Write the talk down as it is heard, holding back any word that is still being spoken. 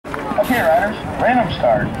Okay, riders, random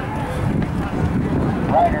start.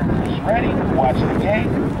 Riders ready, watch the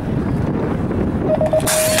gate.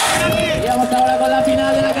 Y vamos ahora con la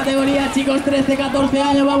final de la categoría chicos 13-14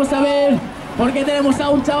 años. Vamos a ver, porque tenemos a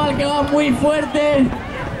un chaval que va muy fuerte.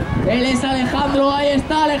 Él es Alejandro, ahí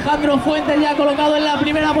está Alejandro Fuentes ya colocado en la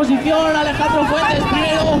primera posición. Alejandro Fuentes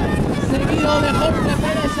primero, seguido de Jorge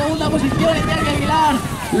Pérez, segunda posición. Iñaki Aguilar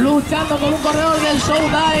luchando con un corredor del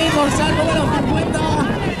Showtime, dorsal número 50.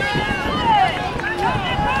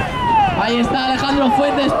 Ahí está Alejandro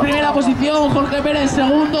Fuentes, primera posición, Jorge Pérez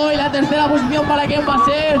segundo, y la tercera posición para quién va a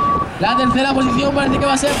ser. La tercera posición parece que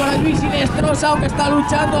va a ser para Luis Sinestrosa, aunque está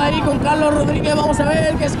luchando ahí con Carlos Rodríguez. Vamos a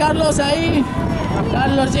ver que es Carlos ahí.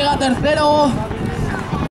 Carlos llega tercero.